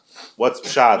What's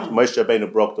pshat? Moshe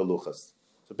Rabbeinu broke the luchas.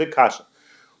 It's a big kasha.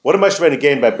 What did Moshe Rabbeinu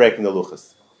gain by breaking the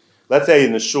luchas? Let's say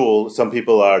in the shul, some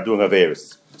people are doing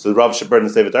averis. So the Rav should burn the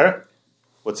Sefer Torah?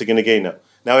 What's he going to gain now?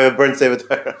 Now we have burned Sefer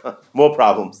Torah. More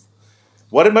problems.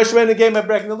 What did Moshe Rabbeinu gain by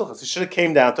breaking the luchas? He should have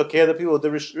came down, took care of the people with the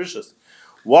rishus.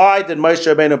 Why did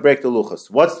Moshe Rabbeinu break the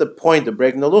luchas? What's the point of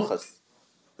breaking the luchas?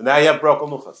 And now you have broken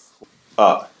luchas.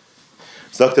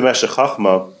 Zok the Meshech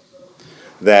Chachma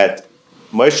that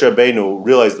Moshe Rabbeinu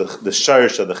realized the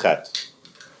sharish of the chet.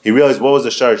 He realized what was the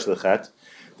sharish of the chet.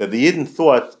 That the Yidden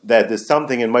thought that there's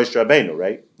something in Moshe Rabbeinu,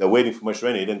 right? They're waiting for Moshe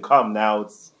Rabbeinu. He didn't come. Now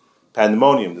it's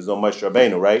pandemonium. There's no Moshe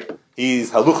Rabbeinu, right?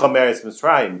 He's Halucha Meretz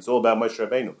Mitzrayim. It's all about Moshe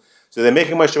Rabbeinu. So they're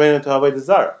making Moshe Rabbeinu into Avodah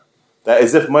Zarah. That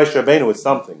as if Moshe Rabbeinu was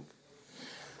something.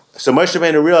 So Moshe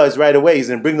Rabbeinu realized right away he's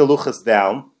going to bring the luchas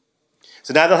down.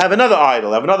 So now they'll have another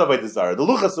idol, have another Avodah Zarah. The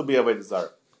luchas will be Avodah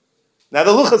Zarah. Now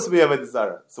the luchas will be Avodah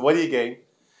Zarah. So what do you gain?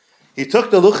 He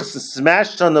took the luchas and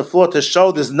smashed on the floor to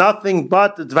show there's nothing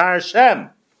but the Dvar Hashem.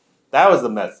 That was the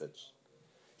message.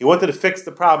 He wanted to fix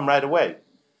the problem right away.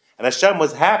 And Hashem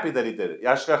was happy that he did it.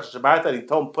 Yashkach Shabbat, he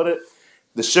told him, put it,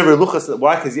 the Shiver Luchas.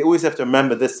 Why? Because you always have to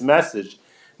remember this message,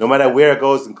 no matter where it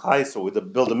goes in Klal Yisrael, with the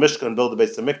build a Mishkan, build the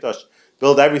Beis HaMikdash,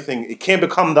 build everything, it can't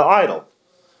become the idol.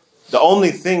 The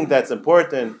only thing that's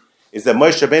important is that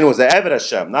Moshe Rabbeinu was the Eved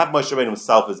Hashem, not Moshe Rabbeinu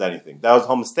himself as anything. That was a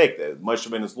whole mistake. Moshe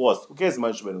Rabbeinu is lost. Who cares if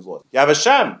Moshe Rabbeinu is lost? You have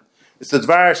Hashem. It's the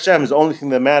Dvar Hashem is the only thing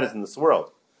that matters in this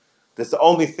world. That's the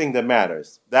only thing that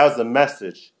matters. That was the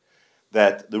message,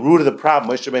 that the root of the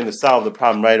problem, Moshe Rabbeinu solved the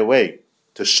problem right away,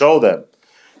 to show them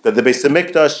that the Beis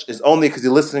HaMikdash is only because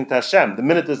you're listening to Hashem. The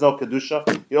minute there's no Kedusha,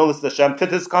 you don't listen to Hashem.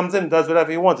 Titus comes in, does whatever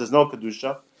he wants. There's no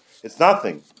Kedusha. It's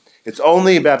nothing. It's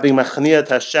only about being Machniya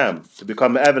to Hashem, to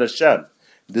become Eved Hashem.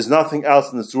 There's nothing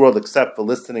else in this world except for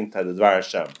listening to the Dvar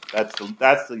Hashem. That's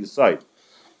the Yisayt.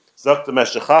 Zok the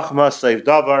Meshech Chachma, Seif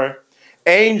Davar,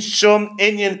 Ein Shum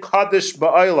Inyan Kaddish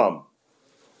Ba'olam.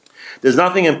 There's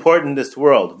nothing important in this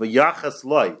world. V'yachas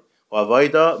loy,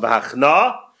 v'avoida,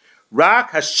 v'hachna,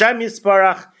 rak Hashem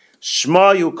Yisparach,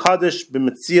 Shma Yu Kaddish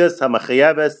b'metzias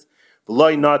ha'machayeves,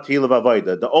 v'loy not hil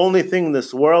v'avoida. The only thing in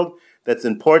this world that's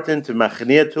important to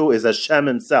machniya to is Hashem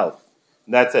himself.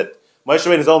 And that's it. Moshe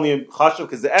Rabbeinu is only chashuv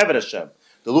because the Eved Hashem.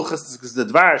 The luchas is because the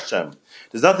Dvar Hashem.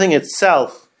 There's nothing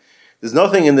itself. There's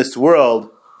nothing in this world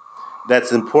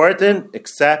that's important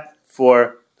except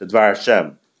for the Dvar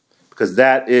Hashem, because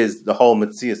that is the whole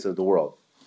metzias of the world.